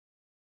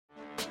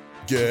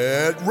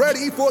Get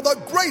ready for the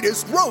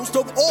greatest roast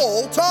of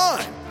all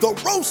time, the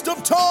Roast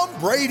of Tom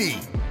Brady,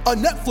 a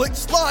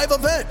Netflix live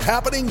event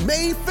happening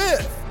May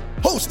 5th.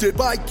 Hosted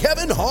by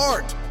Kevin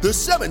Hart, the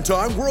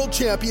 7-time world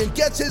champion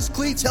gets his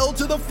cleats held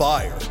to the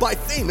fire by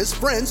famous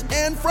friends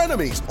and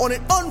frenemies on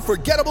an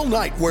unforgettable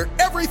night where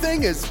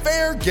everything is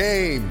fair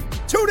game.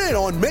 Tune in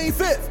on May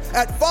 5th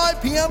at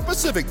 5 p.m.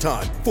 Pacific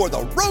time for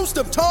the Roast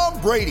of Tom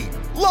Brady,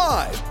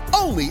 live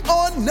only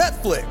on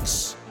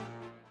Netflix.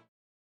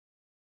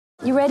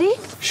 You ready?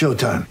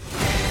 Showtime.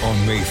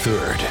 On May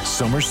 3rd,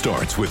 summer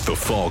starts with The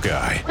Fall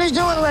Guy. Let's do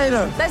it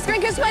later. Let's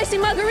drink a spicy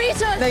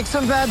margarita. Make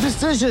some bad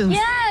decisions.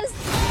 Yes!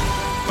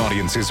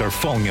 Audiences are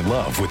falling in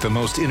love with the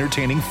most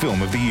entertaining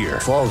film of the year.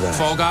 Fall Guy.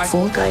 Fall Guy?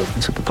 Fall Guy.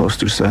 That's what the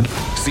poster said.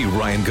 See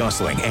Ryan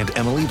Gosling and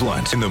Emily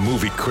Blunt in the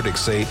movie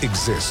critics say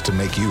exists to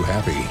make you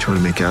happy. Trying to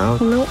make it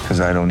out? Nope. Because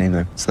I don't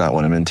either. It's not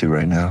what I'm into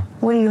right now.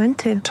 What are you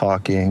into?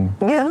 Talking.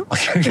 Yeah.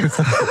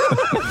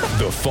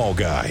 The Fall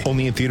Guy.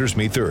 Only in theaters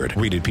May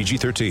 3rd. Rated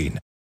PG-13.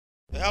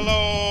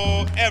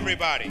 Hello,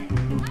 everybody.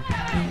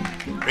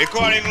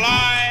 Recording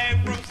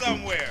live from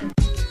somewhere.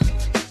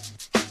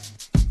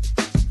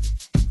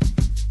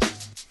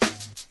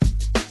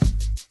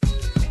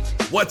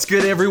 What's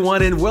good,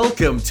 everyone, and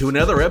welcome to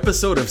another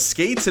episode of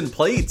Skates and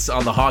Plates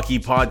on the Hockey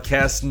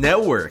Podcast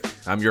Network.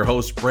 I'm your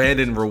host,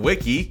 Brandon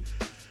Rowicki.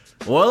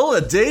 Well, a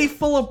day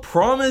full of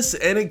promise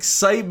and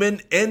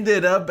excitement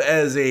ended up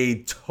as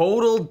a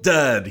total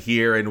dud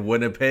here in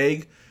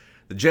Winnipeg.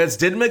 The Jets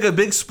did make a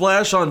big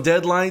splash on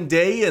deadline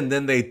day, and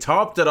then they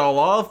topped it all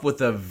off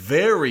with a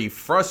very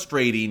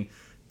frustrating,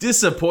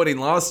 disappointing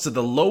loss to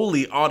the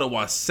lowly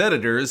Ottawa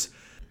Senators.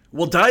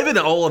 We'll dive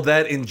into all of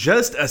that in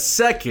just a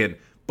second,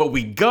 but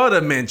we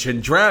gotta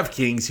mention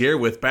DraftKings here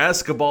with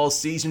basketball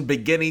season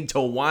beginning to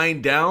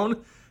wind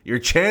down. Your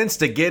chance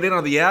to get in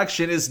on the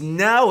action is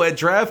now at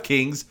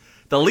DraftKings,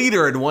 the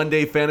leader in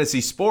one-day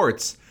fantasy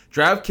sports.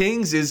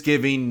 DraftKings is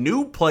giving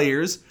new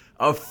players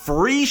a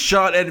free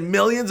shot at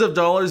millions of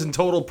dollars in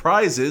total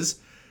prizes,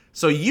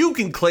 so you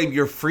can claim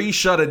your free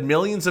shot at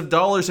millions of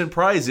dollars in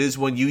prizes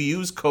when you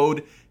use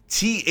code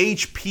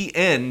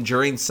THPN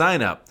during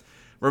sign-up.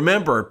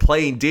 Remember,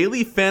 playing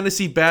daily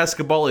fantasy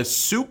basketball is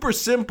super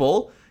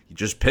simple. You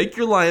just pick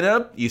your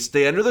lineup, you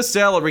stay under the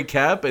salary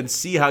cap, and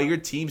see how your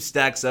team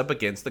stacks up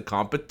against the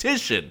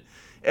competition.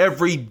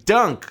 Every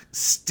dunk,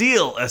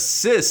 steal,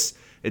 assist,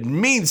 it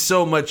means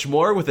so much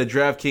more with a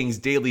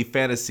DraftKings daily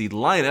fantasy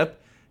lineup.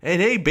 And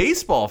hey,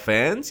 baseball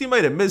fans, you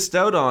might have missed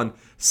out on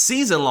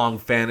season-long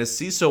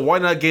fantasy, so why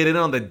not get in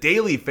on the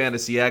daily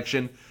fantasy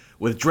action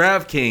with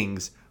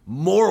DraftKings?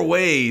 More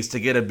ways to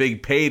get a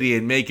big payday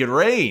and make it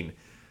rain.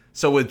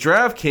 So with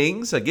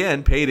DraftKings,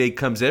 again, payday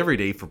comes every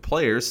day for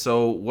players,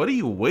 so what are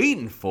you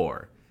waiting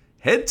for?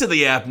 Head to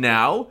the app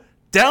now,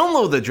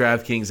 download the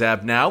DraftKings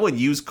app now, and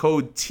use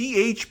code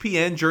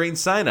THPN during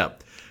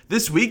sign-up.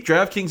 This week,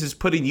 DraftKings is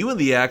putting you in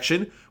the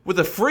action with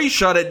a free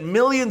shot at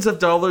millions of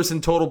dollars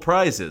in total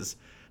prizes.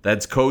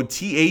 That's code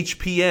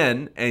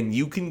THPN, and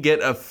you can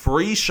get a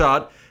free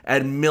shot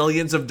at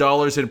millions of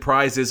dollars in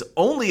prizes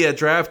only at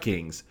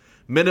DraftKings.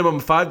 Minimum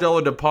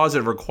 $5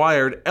 deposit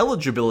required.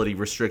 Eligibility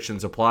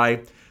restrictions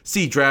apply.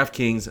 See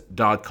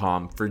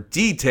DraftKings.com for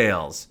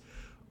details.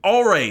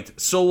 All right,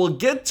 so we'll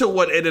get to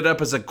what ended up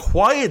as a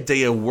quiet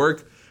day of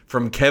work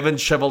from Kevin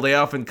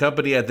Cheveldayoff and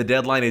company at the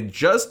deadline in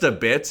just a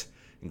bit,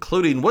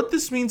 including what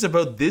this means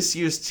about this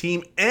year's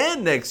team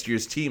and next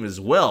year's team as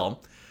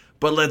well.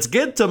 But let's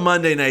get to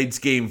Monday night's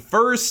game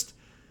first.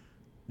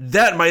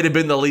 That might have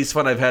been the least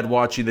fun I've had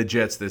watching the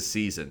Jets this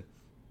season.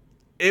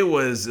 It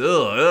was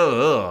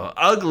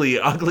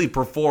ugly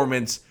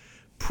performance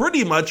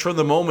pretty much from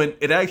the moment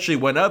it actually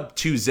went up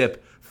 2-0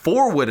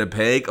 for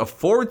Winnipeg, a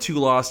 4-2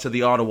 loss to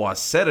the Ottawa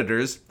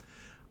Senators.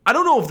 I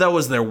don't know if that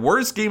was their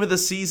worst game of the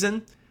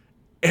season.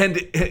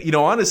 And,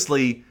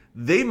 honestly,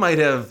 they might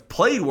have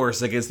played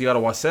worse against the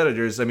Ottawa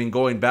Senators. I mean,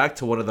 going back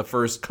to one of the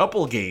first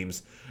couple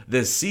games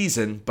this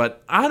season,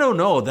 but I don't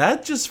know.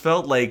 That just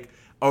felt like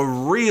a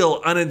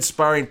real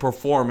uninspiring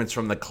performance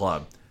from the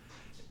club.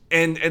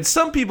 And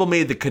some people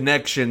made the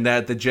connection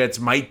that the Jets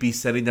might be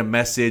sending a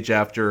message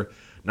after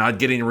not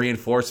getting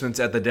reinforcements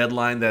at the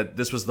deadline, that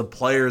this was the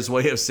players'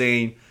 way of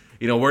saying,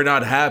 we're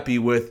not happy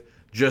with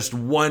just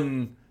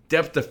one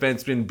depth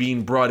defenseman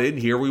being brought in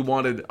here. We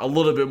wanted a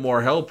little bit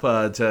more help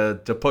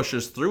to push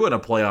us through in a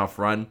playoff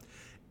run.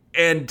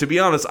 And to be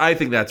honest, I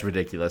think that's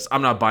ridiculous.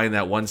 I'm not buying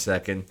that 1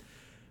 second.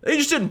 They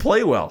just didn't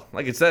play well.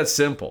 Like, it's that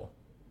simple.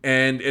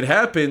 And it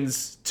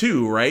happens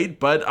too, right?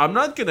 But I'm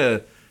not going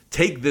to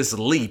take this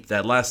leap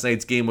that last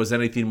night's game was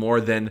anything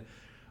more than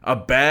a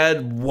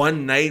bad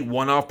one-night,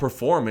 one-off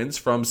performance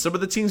from some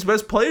of the team's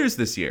best players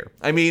this year.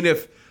 I mean,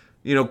 if,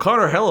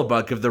 Connor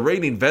Hellebuyck, if the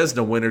reigning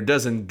Vezina winner,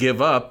 doesn't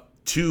give up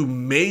 2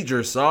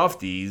 major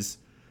softies,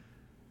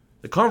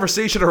 the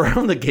conversation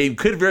around the game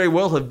could very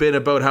well have been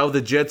about how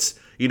the Jets,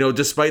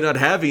 despite not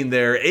having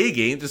their A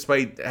game,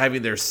 despite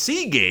having their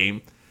C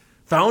game,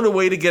 found a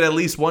way to get at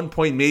least 1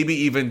 point, maybe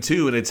even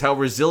 2, and it's how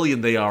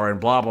resilient they are and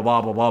blah, blah,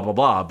 blah, blah, blah, blah,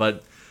 blah.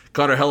 But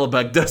Connor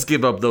Hellebuyck does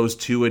give up those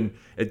 2, and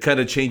it kind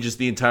of changes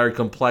the entire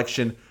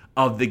complexion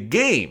of the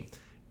game.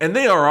 And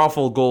they are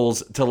awful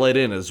goals to let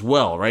in as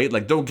well, right?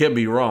 Like, don't get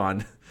me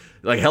wrong.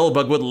 Like,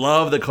 Hellebuyck would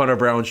love the Connor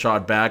Brown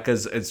shot back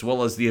as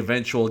well as the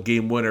eventual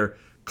game winner,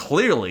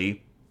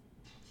 clearly.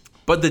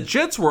 But the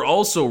Jets were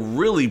also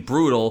really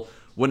brutal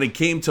when it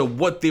came to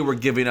what they were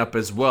giving up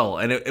as well.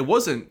 And it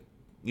wasn't,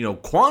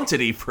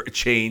 quantity for a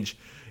change.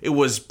 It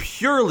was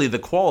purely the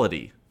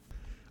quality.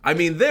 I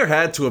mean, there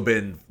had to have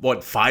been,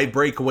 5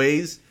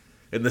 breakaways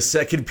in the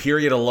second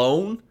period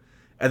alone?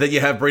 And then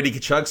you have Brady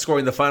Tkachuk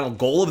scoring the final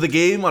goal of the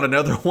game on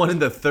another one in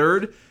the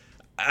third.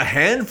 A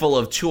handful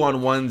of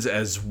 2-on-1s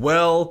as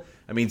well.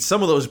 I mean,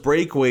 some of those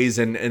breakaways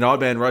and odd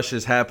man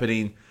rushes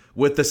happening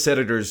with the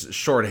Senators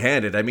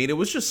shorthanded. I mean, it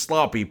was just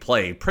sloppy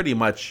play, pretty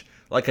much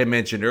like I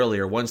mentioned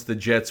earlier. Once the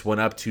Jets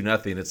went up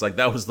 2-0, it's like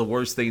that was the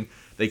worst thing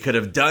they could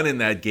have done in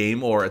that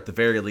game, or at the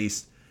very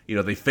least,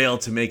 they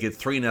failed to make it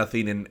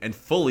 3-0 and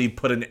fully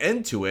put an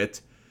end to it.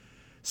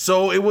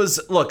 So it was,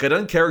 an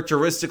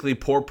uncharacteristically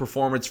poor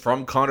performance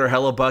from Connor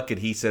Hellebuyck, and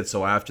he said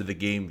so after the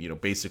game,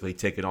 basically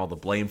taking all the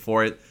blame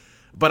for it.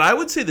 But I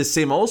would say the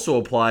same also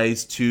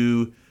applies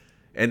to,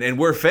 and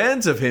we're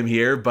fans of him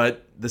here,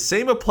 but the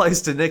same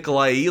applies to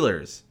Nikolai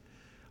Ehlers.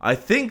 I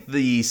think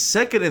the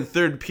second and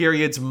third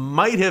periods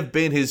might have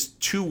been his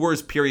 2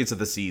 worst periods of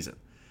the season.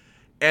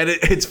 And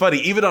it's funny,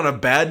 even on a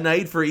bad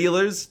night for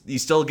Ehlers, you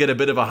still get a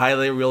bit of a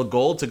highlight reel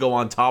goal to go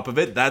on top of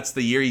it. That's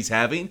the year he's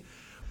having.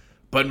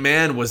 But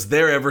man, was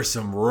there ever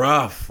some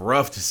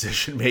rough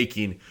decision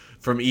making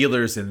from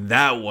Ehlers in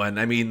that one.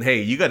 I mean,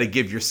 hey, you got to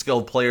give your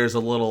skilled players a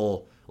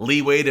little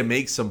leeway to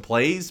make some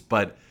plays,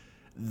 but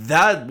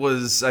that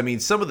was,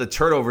 some of the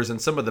turnovers and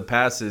some of the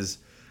passes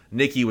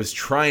Nicky was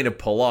trying to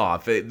pull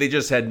off, they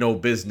just had no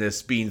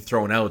business being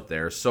thrown out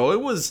there. So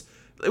it was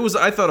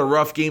I thought, a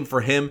rough game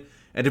for him.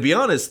 And to be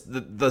honest,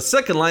 the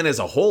second line as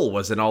a whole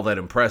wasn't all that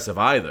impressive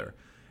either.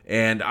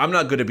 And I'm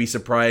not going to be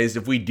surprised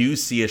if we do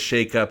see a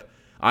shakeup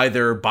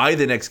either by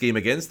the next game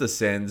against the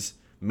Sens,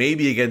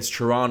 maybe against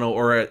Toronto,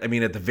 or at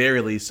the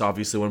very least,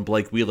 obviously, when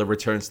Blake Wheeler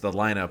returns to the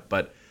lineup.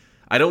 But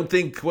I don't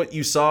think what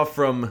you saw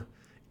from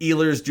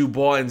Ehlers,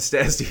 Dubois, and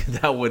Stastny in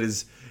that one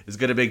is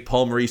going to make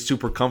Paul Maurice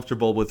super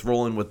comfortable with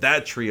rolling with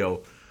that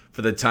trio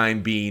for the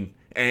time being.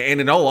 And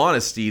in all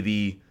honesty,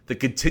 the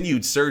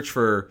continued search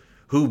for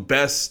who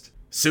best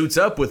suits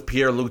up with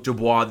Pierre-Luc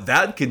Dubois,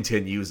 that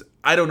continues.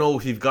 I don't know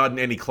if you've gotten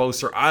any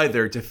closer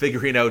either to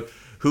figuring out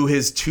who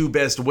his 2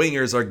 best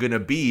wingers are going to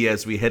be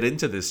as we head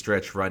into this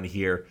stretch run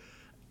here.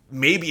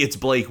 Maybe it's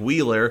Blake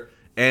Wheeler.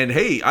 And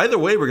hey, either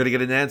way, we're going to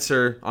get an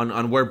answer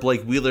on where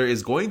Blake Wheeler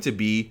is going to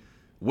be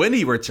when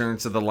he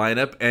returns to the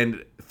lineup.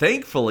 And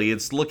thankfully,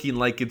 it's looking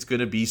like it's going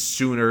to be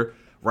sooner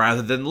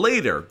rather than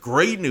later.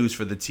 Great news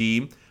for the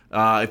team.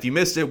 If you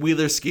missed it,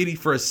 Wheeler's skating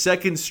for a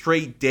second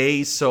straight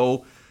day.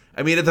 So,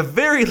 at the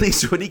very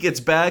least, when he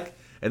gets back,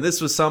 and this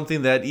was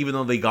something that, even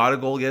though they got a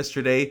goal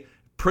yesterday,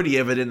 pretty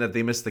evident that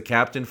they missed the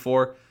captain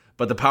for,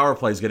 but the power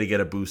play is going to get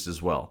a boost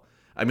as well.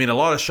 A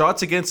lot of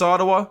shots against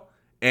Ottawa,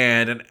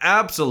 and an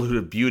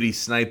absolute beauty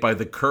snipe by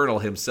the Colonel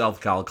himself,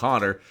 Kyle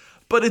Connor.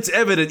 But it's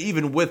evident,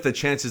 even with the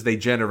chances they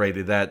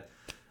generated, that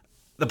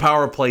the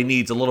power play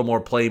needs a little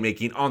more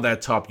playmaking on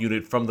that top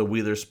unit from the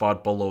Wheeler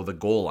spot below the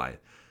goal line.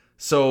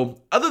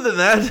 So, other than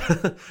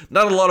that,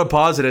 not a lot of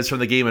positives from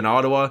the game in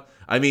Ottawa.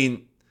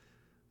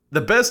 The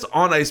best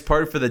on-ice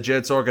part for the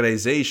Jets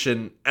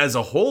organization as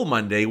a whole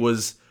Monday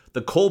was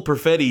the Cole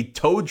Perfetti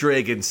toe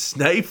drag and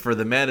snipe for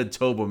the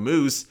Manitoba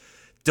Moose.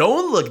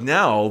 Don't look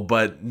now,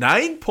 but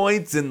 9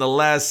 points in the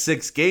last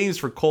 6 games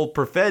for Cole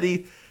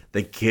Perfetti.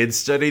 The kid's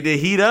starting to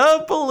heat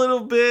up a little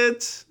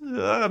bit.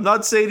 I'm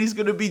not saying he's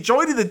going to be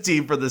joining the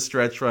team for the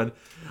stretch run.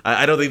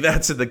 I don't think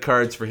that's in the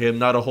cards for him.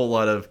 Not a whole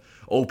lot of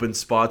open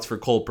spots for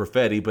Cole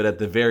Perfetti, but at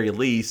the very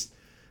least,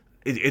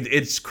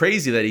 it's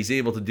crazy that he's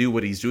able to do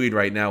what he's doing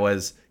right now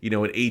as, an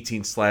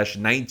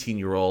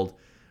 18/19-year-old.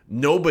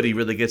 Nobody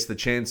really gets the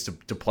chance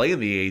to play in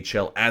the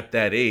AHL at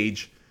that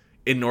age,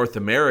 in North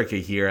America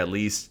here at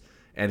least,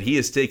 and he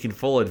has taken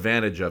full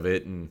advantage of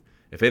it. And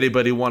if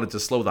anybody wanted to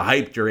slow the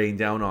hype train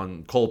down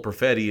on Cole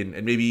Perfetti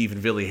and maybe even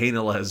Ville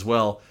Heinola as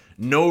well,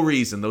 no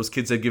reason. Those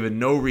kids have given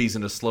no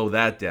reason to slow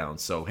that down.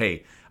 So,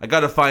 hey, I got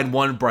to find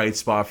one bright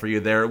spot for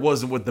you there. It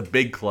wasn't with the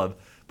big club,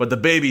 but the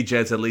baby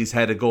Jets at least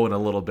had it going a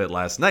little bit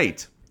last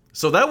night.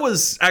 So that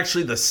was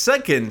actually the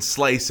second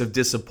slice of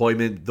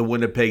disappointment the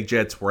Winnipeg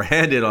Jets were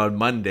handed on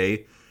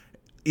Monday.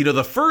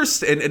 The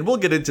first, and we'll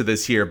get into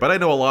this here, but I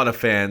know a lot of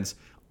fans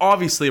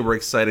obviously were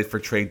excited for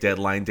trade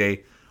deadline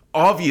day.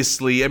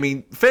 Obviously,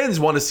 fans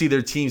want to see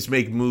their teams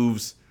make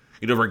moves,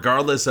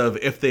 regardless of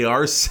if they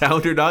are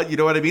sound or not. You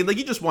know what I mean?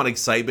 You just want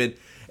excitement,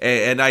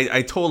 and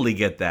I totally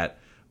get that.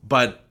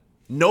 But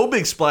no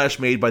big splash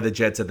made by the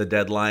Jets at the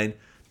deadline,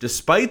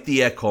 despite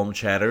the Ekholm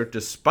chatter,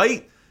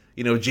 despite,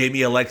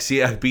 Jamie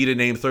Alexia beat a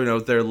name thrown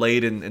out there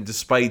late, and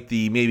despite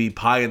the maybe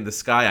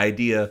pie-in-the-sky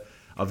idea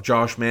of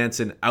Josh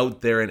Manson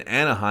out there in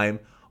Anaheim,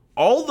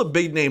 all the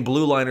big-name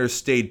blue liners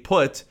stayed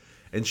put,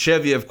 and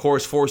Chevy, of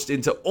course, forced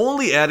into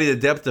only adding a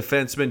depth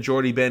defenseman,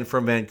 Jordy Ben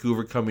from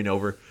Vancouver, coming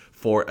over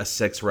for a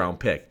 6th-round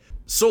pick.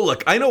 So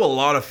look, I know a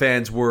lot of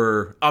fans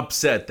were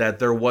upset that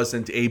there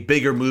wasn't a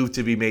bigger move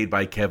to be made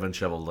by Kevin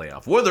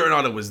Cheveldayoff. Whether or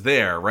not it was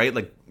there, right?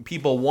 Like,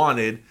 people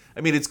wanted, I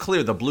mean, it's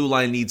clear the blue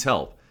line needs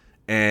help.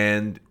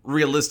 And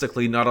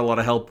realistically, not a lot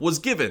of help was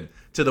given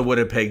to the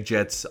Winnipeg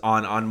Jets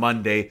on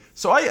Monday.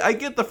 So I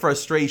get the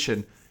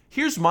frustration.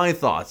 Here's my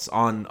thoughts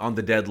on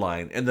the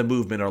deadline and the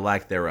movement or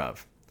lack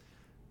thereof.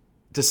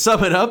 To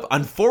sum it up,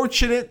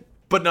 unfortunate,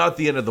 but not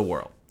the end of the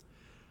world.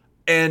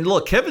 And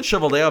look, Kevin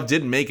Cheveldayoff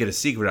didn't make it a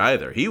secret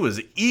either. He was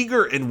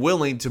eager and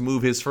willing to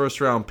move his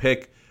first-round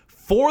pick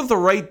for the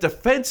right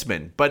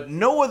defenseman, but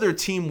no other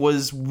team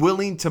was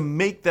willing to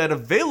make that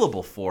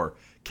available for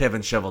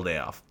Kevin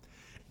Cheveldayoff.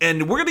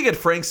 And we're going to get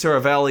Frank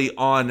Saravalli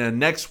on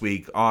next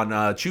week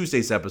on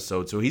Tuesday's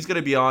episode. So he's going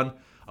to be on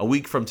a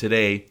week from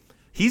today.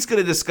 He's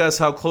going to discuss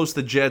how close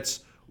the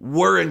Jets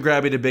were in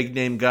grabbing a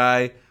big-name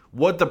guy,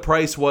 what the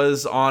price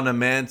was on a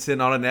Manson,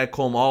 on an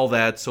Ekholm, all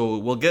that. So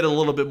we'll get a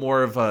little bit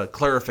more of a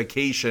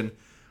clarification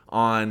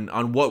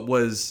on what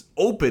was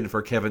open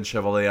for Kevin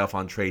Cheveldayoff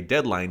on trade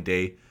deadline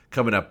day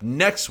coming up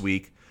next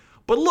week.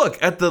 But look,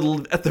 at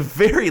the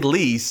very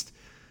least,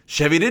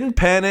 Chevy didn't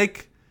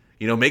panic.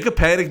 Make a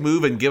panic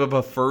move and give up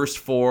a first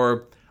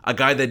for a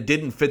guy that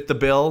didn't fit the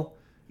bill.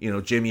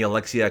 Jamie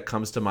Alexiak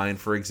comes to mind,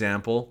 for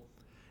example.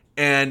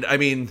 And, I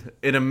mean,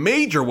 in a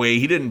major way,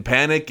 he didn't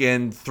panic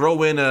and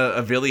throw in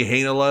a Ville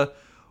Heinola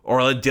or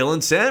a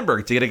Dylan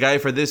Sandberg to get a guy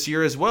for this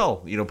year as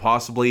well.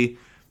 Possibly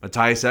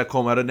Matthias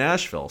Ekholm out of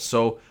Nashville.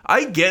 So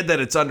I get that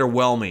it's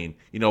underwhelming,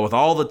 with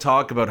all the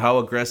talk about how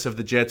aggressive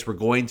the Jets were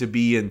going to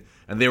be and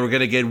they were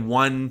going to get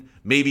one,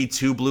 maybe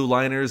two blue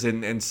liners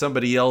and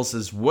somebody else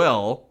as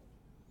well.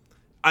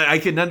 I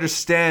can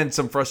understand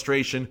some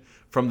frustration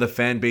from the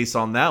fan base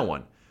on that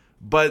one.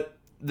 But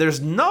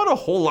there's not a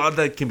whole lot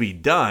that can be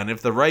done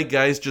if the right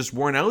guys just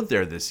weren't out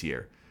there this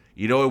year.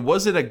 It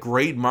wasn't a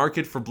great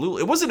market for blue.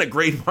 It wasn't a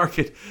great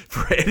market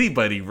for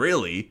anybody,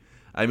 really.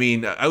 I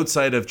mean,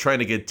 outside of trying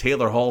to get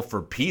Taylor Hall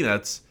for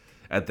peanuts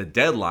at the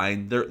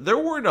deadline, there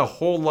weren't a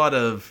whole lot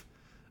of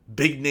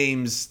big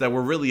names that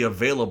were really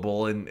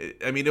available. And,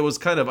 I mean, it was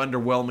kind of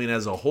underwhelming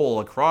as a whole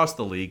across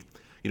the league.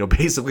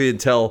 Basically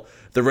until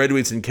the Red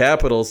Wings and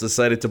Capitals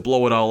decided to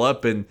blow it all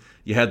up and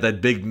you had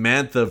that big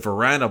Mantha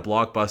Vrana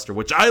blockbuster,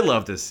 which I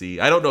love to see.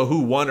 I don't know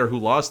who won or who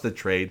lost the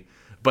trade,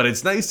 but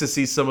it's nice to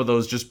see some of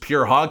those just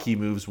pure hockey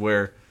moves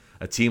where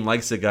a team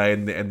likes a guy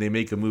and they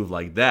make a move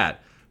like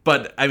that.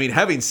 But, I mean,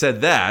 having said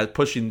that,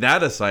 pushing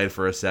that aside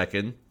for a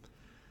second,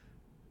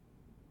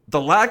 the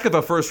lack of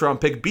a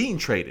first-round pick being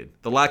traded,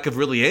 the lack of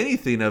really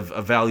anything of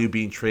value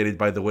being traded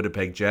by the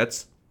Winnipeg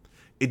Jets,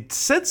 it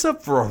sets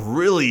up for a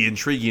really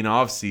intriguing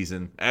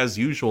offseason, as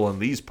usual in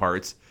these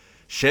parts.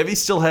 Chevy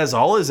still has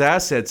all his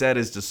assets at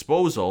his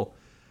disposal.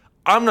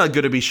 I'm not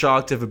going to be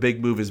shocked if a big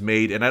move is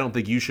made, and I don't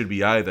think you should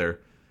be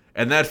either.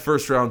 And that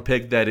first-round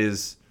pick that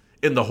is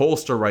in the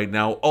holster right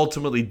now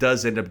ultimately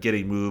does end up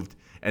getting moved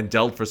and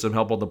dealt for some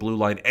help on the blue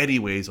line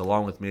anyways,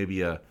 along with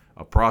maybe a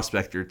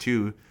prospect or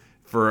two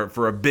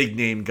for a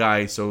big-name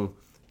guy. So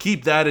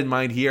keep that in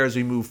mind here as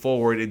we move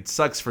forward. It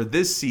sucks for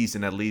this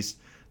season, at least,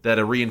 that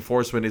a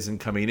reinforcement isn't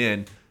coming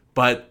in,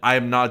 but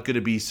I'm not going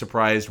to be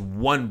surprised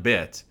one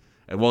bit.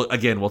 And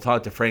we'll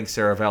talk to Frank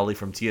Saravalli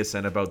from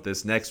TSN about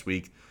this next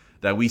week,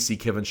 that we see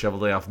Kevin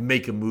Cheveldayoff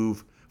make a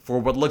move for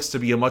what looks to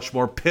be a much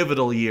more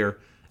pivotal year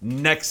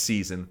next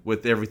season,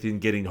 with everything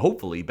getting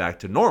hopefully back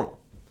to normal.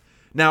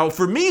 Now,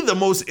 for me, the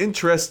most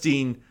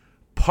interesting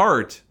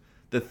part,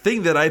 the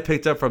thing that I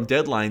picked up from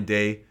deadline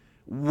day,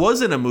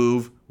 wasn't a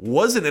move,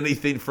 wasn't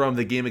anything from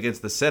the game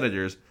against the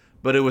Senators,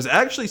 but it was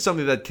actually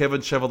something that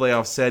Kevin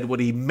Cheveldayoff said when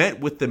he met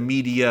with the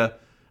media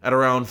at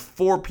around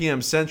 4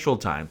 p.m. Central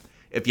Time.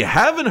 If you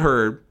haven't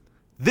heard,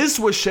 this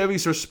was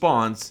Chevy's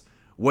response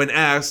when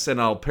asked, and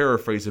I'll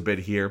paraphrase a bit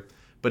here,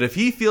 but if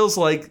he feels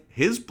like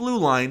his blue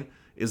line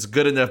is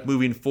good enough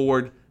moving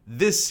forward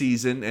this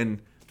season,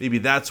 and maybe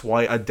that's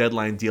why a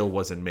deadline deal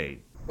wasn't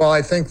made. Well,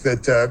 I think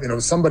that,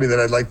 somebody that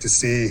I'd like to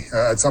see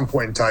at some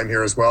point in time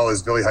here as well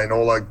is Ville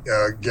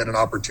Heinola get an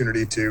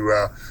opportunity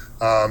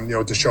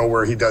to show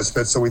where he does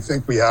fit. So we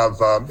think we have,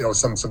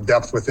 some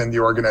depth within the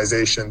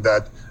organization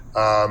that,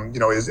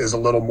 is a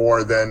little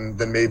more than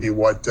maybe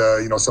what,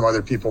 some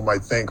other people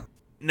might think.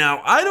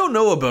 Now, I don't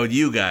know about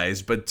you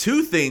guys, but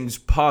two things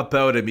pop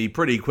out at me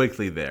pretty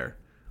quickly there.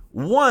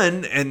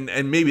 One,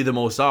 and maybe the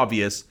most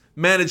obvious,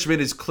 management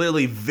is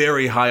clearly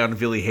very high on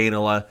Ville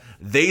Heinola.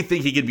 They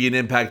think he could be an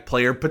impact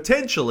player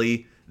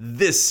potentially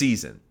this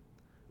season.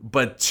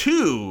 But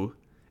two,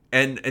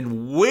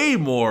 and way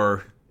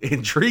more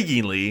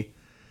intriguingly,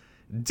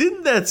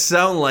 didn't that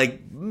sound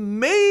like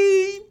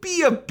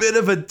maybe a bit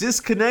of a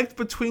disconnect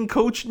between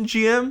coach and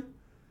GM?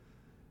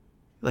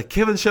 Like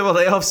Kevin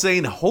Cheveldayoff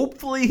saying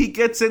hopefully he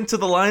gets into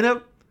the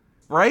lineup,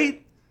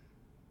 right?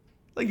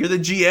 Like, you're the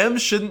GM,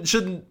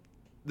 shouldn't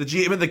the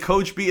GM and the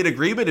coach be in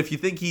agreement if you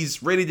think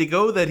he's ready to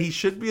go that he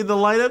should be in the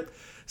lineup?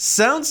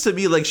 Sounds to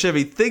me like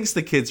Chevy thinks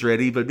the kid's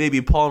ready, but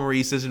maybe Paul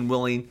Maurice isn't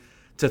willing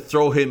to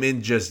throw him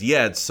in just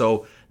yet.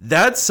 So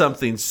That's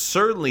something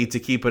certainly to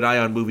keep an eye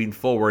on moving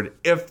forward,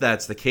 if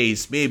that's the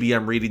case. Maybe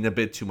I'm reading a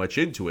bit too much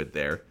into it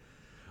there.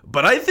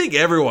 But I think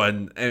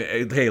everyone,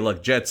 hey,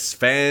 look, Jets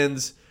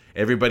fans,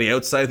 everybody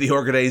outside the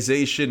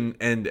organization,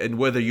 and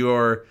whether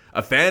you're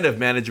a fan of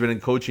management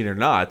and coaching or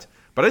not,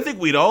 but I think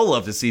we'd all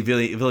love to see Ville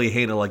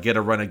Heinola get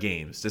a run of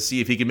games, to see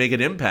if he can make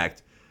an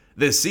impact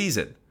this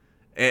season.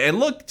 And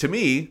look, to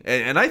me,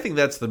 and I think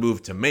that's the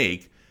move to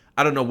make.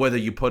 I don't know whether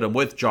you put him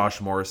with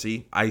Josh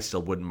Morrissey. I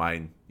still wouldn't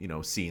mind,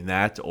 seeing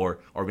that. Or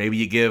maybe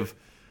you give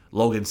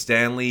Logan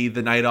Stanley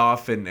the night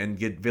off and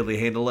get Ville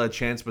Heinola a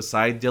chance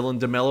beside Dylan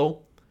DeMello.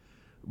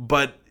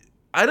 But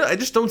I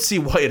just don't see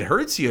why it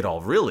hurts you at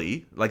all,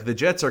 really. Like, the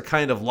Jets are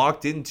kind of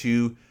locked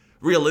into,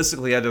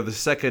 realistically, either the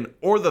second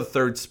or the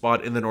third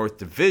spot in the North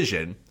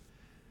Division.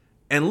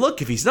 And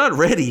look, if he's not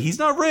ready, he's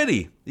not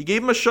ready. You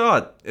gave him a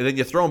shot. And then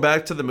you throw him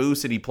back to the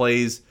Moose and he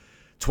plays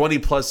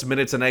 20-plus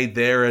minutes a night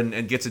there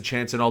and gets a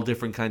chance in all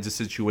different kinds of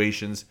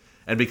situations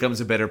and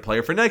becomes a better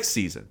player for next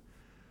season.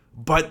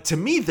 But to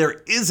me,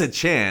 there is a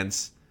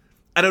chance,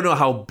 I don't know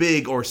how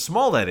big or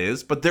small that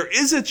is, but there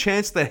is a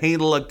chance that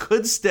Heinola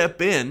could step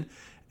in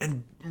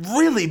and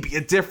really be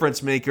a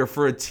difference maker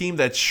for a team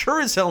that sure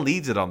as hell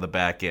needs it on the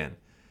back end.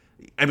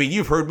 I mean,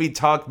 you've heard me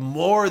talk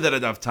more than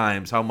enough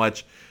times how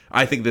much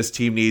I think this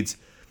team needs,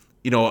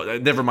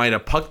 never mind a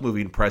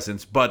puck-moving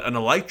presence, but an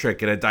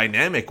electric and a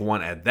dynamic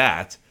one at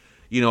that.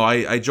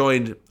 I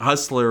joined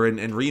Hustler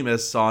and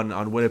Remus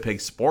on Winnipeg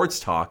Sports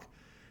Talk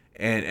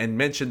and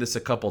mentioned this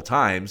a couple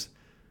times.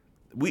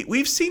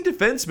 We've seen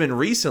defensemen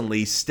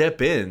recently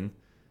step in,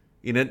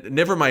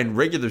 never mind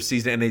regular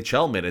season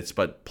NHL minutes,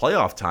 but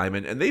playoff time,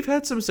 and they've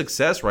had some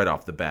success right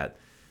off the bat.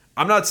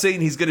 I'm not saying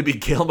he's going to be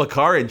Cale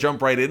Makar and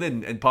jump right in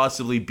and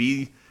possibly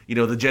be,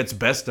 the Jets'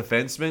 best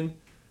defenseman,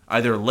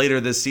 either later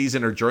this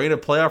season or during a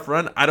playoff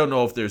run. I don't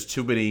know if there's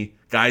too many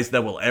guys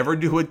that will ever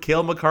do what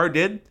Cale Makar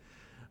did.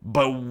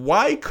 But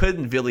why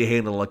couldn't Ville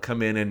Heinola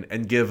come in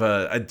and give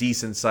a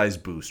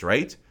decent-sized boost,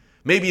 right?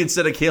 Maybe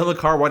instead of Cale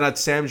Makar, why not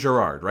Sam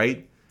Girard,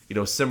 right?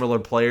 Similar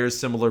players,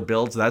 similar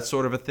builds, that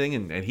sort of a thing.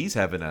 And he's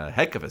having a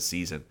heck of a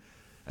season.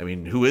 I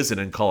mean, who isn't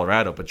in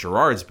Colorado? But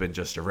Girard's been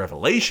just a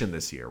revelation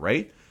this year,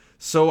 right?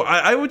 So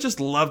I would just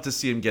love to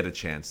see him get a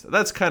chance.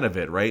 That's kind of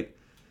it, right?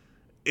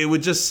 It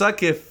would just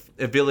suck if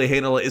Ville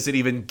Heinola isn't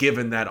even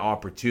given that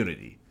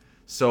opportunity.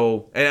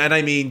 So, and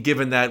I mean,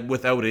 given that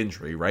without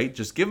injury, right?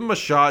 Just give him a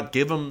shot.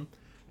 Give him,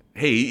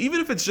 hey, even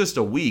if it's just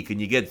a week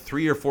and you get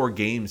 3 or 4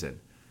 games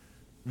in,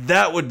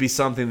 that would be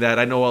something that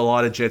I know a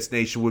lot of Jets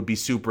Nation would be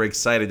super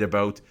excited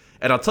about.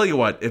 And I'll tell you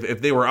what,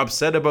 if they were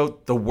upset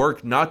about the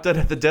work not done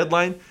at the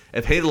deadline,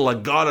 if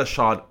Heinola got a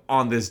shot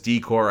on this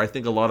D-core, I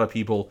think a lot of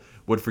people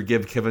would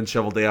forgive Kevin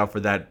Cheveldayoff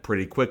for that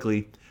pretty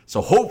quickly. So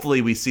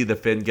hopefully we see the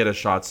Finn get a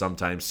shot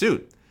sometime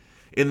soon.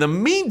 In the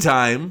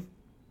meantime,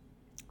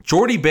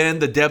 Jordy Ben,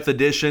 the depth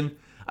addition,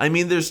 I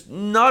mean, there's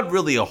not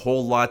really a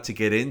whole lot to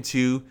get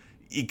into.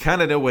 You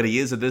kind of know what he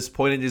is at this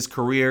point in his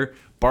career.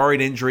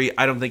 Barring injury,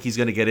 I don't think he's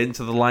going to get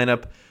into the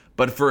lineup.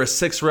 But for a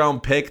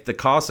 6th-round pick, the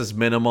cost is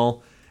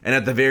minimal. And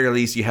at the very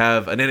least, you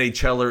have an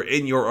NHLer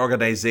in your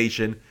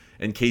organization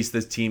in case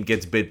this team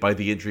gets bit by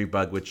the injury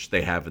bug, which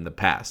they have in the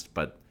past.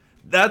 But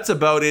that's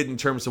about it in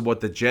terms of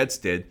what the Jets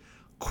did.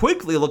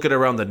 Quickly looking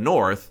around the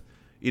North,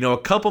 a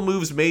couple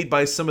moves made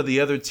by some of the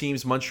other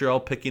teams. Montreal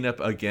picking up,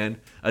 again,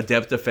 a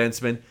depth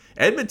defenseman.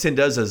 Edmonton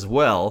does as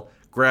well,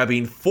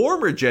 grabbing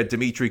former Jet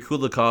Dmitry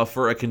Kulikov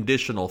for a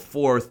conditional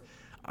 4th.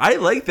 I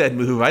like that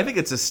move. I think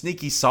it's a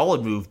sneaky,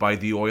 solid move by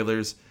the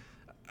Oilers.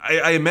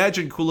 I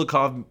imagine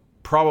Kulikov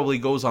probably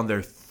goes on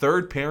their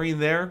 3rd pairing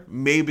there.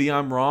 Maybe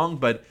I'm wrong,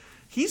 but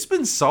he's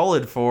been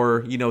solid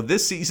for,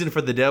 this season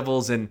for the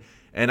Devils, and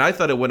I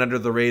thought it went under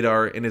the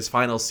radar in his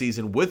final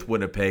season with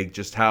Winnipeg,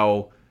 just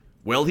how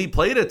well he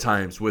played at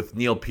times with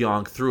Neil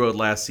Pionk throughout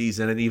last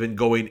season and even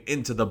going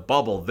into the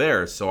bubble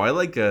there. So I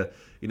like a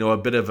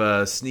bit of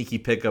a sneaky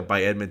pickup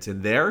by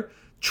Edmonton there.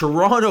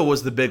 Toronto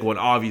was the big one,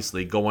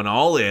 obviously, going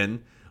all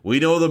in. We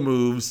know the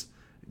moves.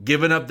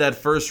 Giving up that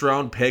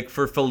 1st-round pick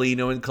for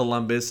Foligno in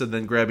Columbus and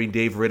then grabbing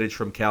Dave Rittich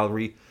from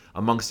Calgary,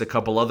 amongst a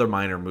couple other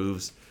minor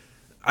moves.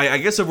 I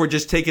guess if we're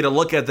just taking a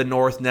look at the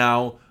North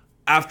now,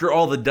 after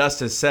all the dust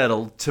has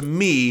settled, to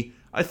me,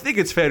 I think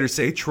it's fair to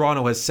say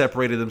Toronto has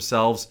separated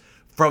themselves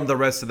from the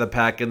rest of the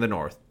pack in the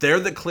North. They're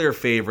the clear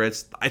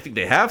favorites. I think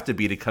they have to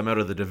be to come out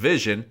of the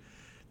division.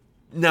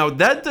 Now,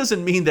 that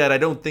doesn't mean that I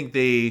don't think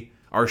they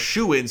are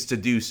shoo-ins to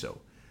do so.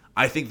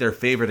 I think they're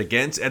favored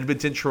against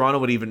Edmonton,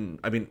 Toronto, and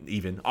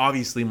even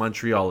obviously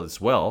Montreal as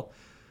well.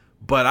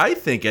 But I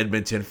think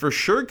Edmonton for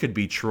sure could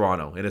beat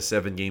Toronto in a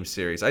 7-game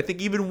series. I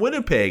think even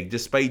Winnipeg,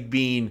 despite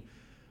being,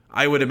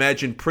 I would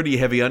imagine, pretty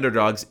heavy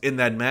underdogs in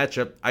that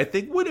matchup, I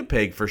think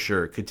Winnipeg for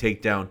sure could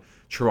take down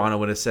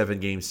Toronto in a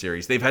 7-game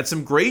series. They've had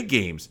some great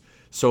games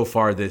so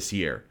far this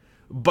year.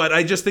 But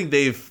I just think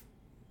they've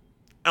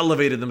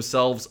elevated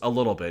themselves a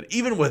little bit.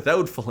 Even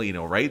without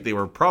Foligno, right? They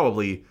were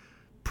probably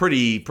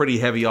pretty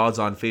heavy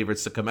odds-on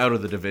favorites to come out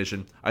of the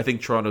division. I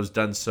think Toronto's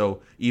done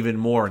so even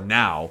more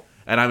now.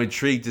 And I'm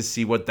intrigued to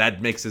see what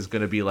that mix is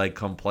going to be like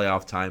come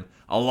playoff time.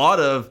 A lot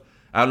of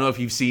I don't know if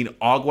you've seen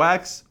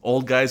Ogwax,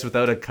 Old Guys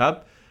Without a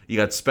Cup. You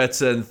got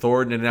Spezza and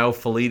Thornton, and now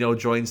Foligno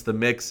joins the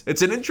mix.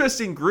 It's an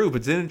interesting group.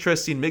 It's an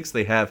interesting mix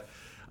they have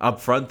up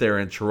front there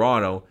in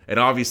Toronto. And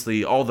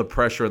obviously, all the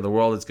pressure in the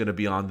world is going to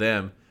be on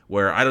them,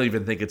 where I don't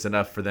even think it's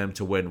enough for them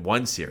to win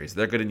one series.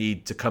 They're going to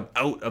need to come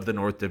out of the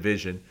North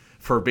Division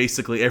for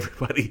basically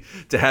everybody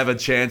to have a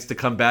chance to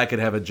come back and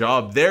have a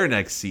job there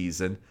next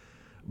season.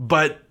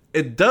 But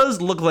it does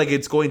look like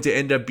it's going to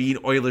end up being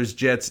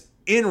Oilers-Jets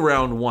in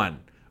round one,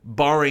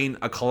 barring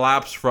a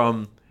collapse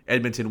from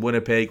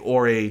Edmonton-Winnipeg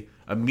or a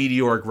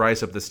meteoric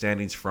rise up the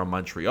standings from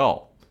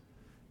Montreal.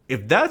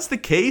 If that's the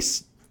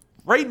case,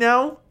 right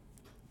now,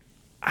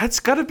 it's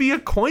got to be a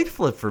coin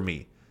flip for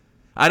me.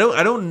 I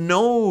don't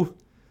know.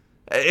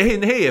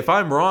 And hey, if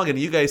I'm wrong and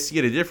you guys see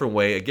it a different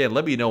way, again,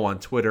 let me know on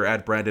Twitter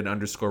at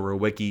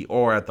Brandon_Rowicki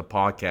or at the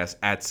podcast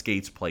at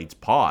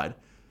SkatesPlatesPod.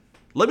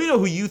 Let me know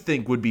who you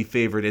think would be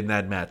favored in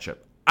that matchup.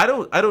 I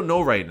don't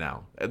know right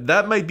now.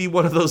 That might be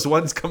one of those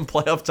ones come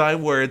playoff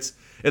time where it's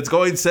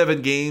going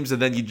 7 games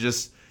and then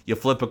you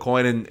flip a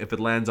coin, and if it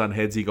lands on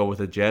heads, you go with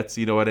the Jets.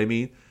 You know what I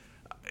mean?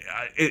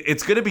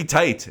 It's going to be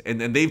tight,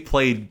 and they've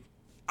played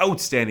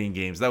outstanding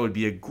games. That would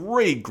be a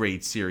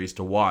great series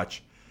to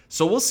watch.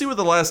 So we'll see what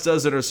the last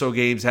dozen or so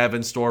games have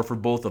in store for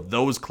both of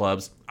those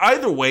clubs.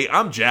 Either way,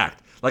 I'm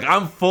jacked. Like,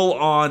 I'm full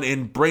on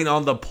in bring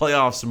on the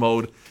playoffs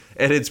mode,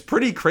 and it's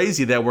pretty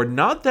crazy that we're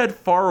not that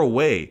far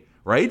away,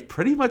 right?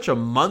 Pretty much a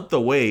month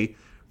away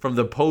from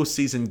the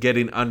postseason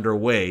getting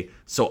underway.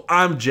 So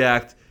I'm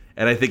jacked,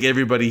 and I think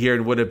everybody here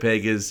in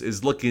Winnipeg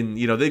is looking,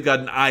 they've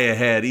got an eye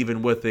ahead,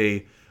 even with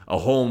a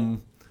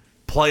home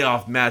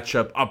playoff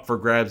matchup up for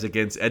grabs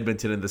against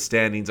Edmonton in the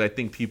standings. I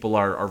think people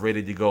are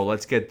ready to go.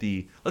 Let's get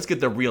the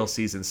real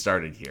season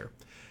started here.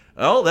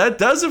 Well, that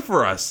does it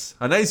for us.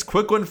 A nice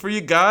quick one for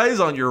you guys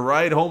on your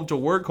ride home to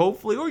work,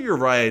 hopefully, or your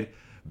ride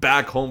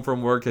back home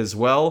from work as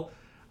well.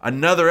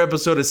 Another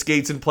episode of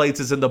Skates and Plates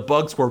is in the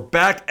books. We're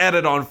back at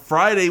it on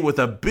Friday with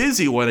a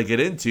busy one to get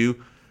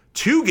into.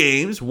 2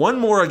 games, one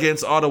more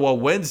against Ottawa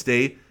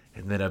Wednesday,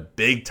 and then a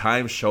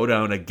big-time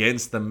showdown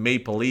against the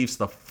Maple Leafs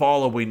the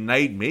following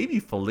night. Maybe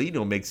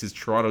Foligno makes his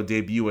Toronto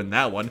debut in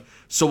that one.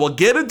 So we'll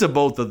get into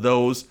both of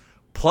those,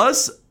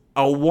 plus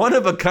a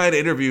one-of-a-kind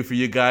interview for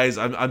you guys.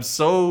 I'm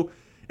so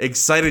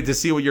excited to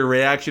see what your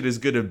reaction is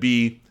going to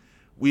be.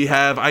 We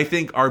have, I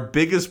think, our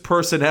biggest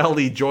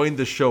personality join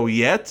the show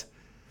yet.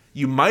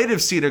 You might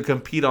have seen her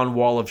compete on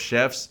Wall of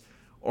Chefs,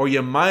 or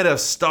you might have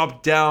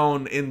stopped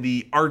down in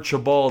the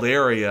Archibald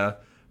area.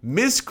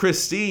 Miss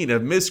Christine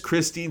of Miss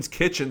Christine's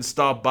Kitchen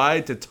stopped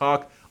by to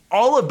talk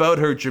all about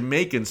her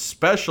Jamaican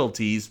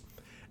specialties.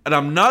 And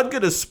I'm not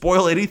going to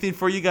spoil anything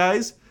for you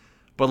guys,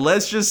 but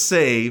let's just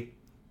say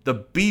the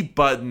beat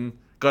button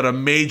got a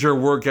major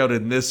workout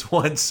in this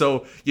one,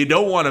 so you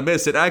don't want to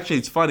miss it. Actually,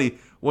 it's funny.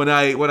 When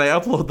I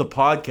upload the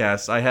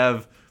podcast, I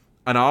have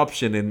an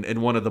option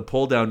in one of the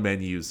pull-down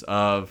menus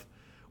of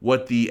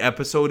what the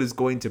episode is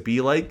going to be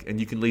like, and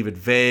you can leave it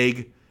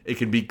vague, it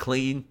can be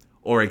clean,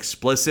 or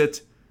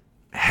explicit.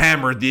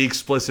 Hammered the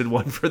explicit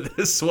one for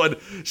this one.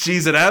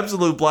 She's an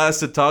absolute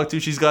blast to talk to.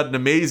 She's got an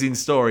amazing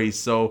story.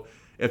 So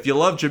if you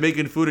love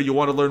Jamaican food or you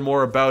want to learn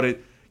more about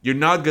it, you're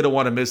not going to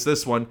want to miss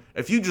this one.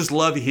 If you just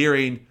love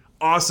hearing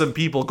awesome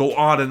people go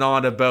on and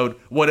on about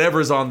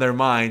whatever's on their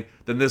mind,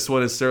 then this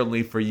one is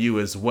certainly for you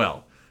as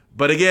well.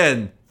 But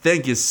again,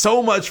 thank you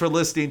so much for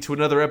listening to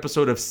another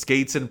episode of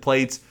Skates and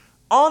Plates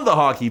on the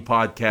Hockey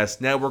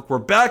Podcast Network. We're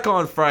back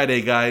on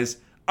Friday, guys.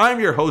 I'm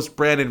your host,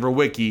 Brandon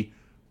Rowicki.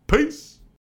 Peace.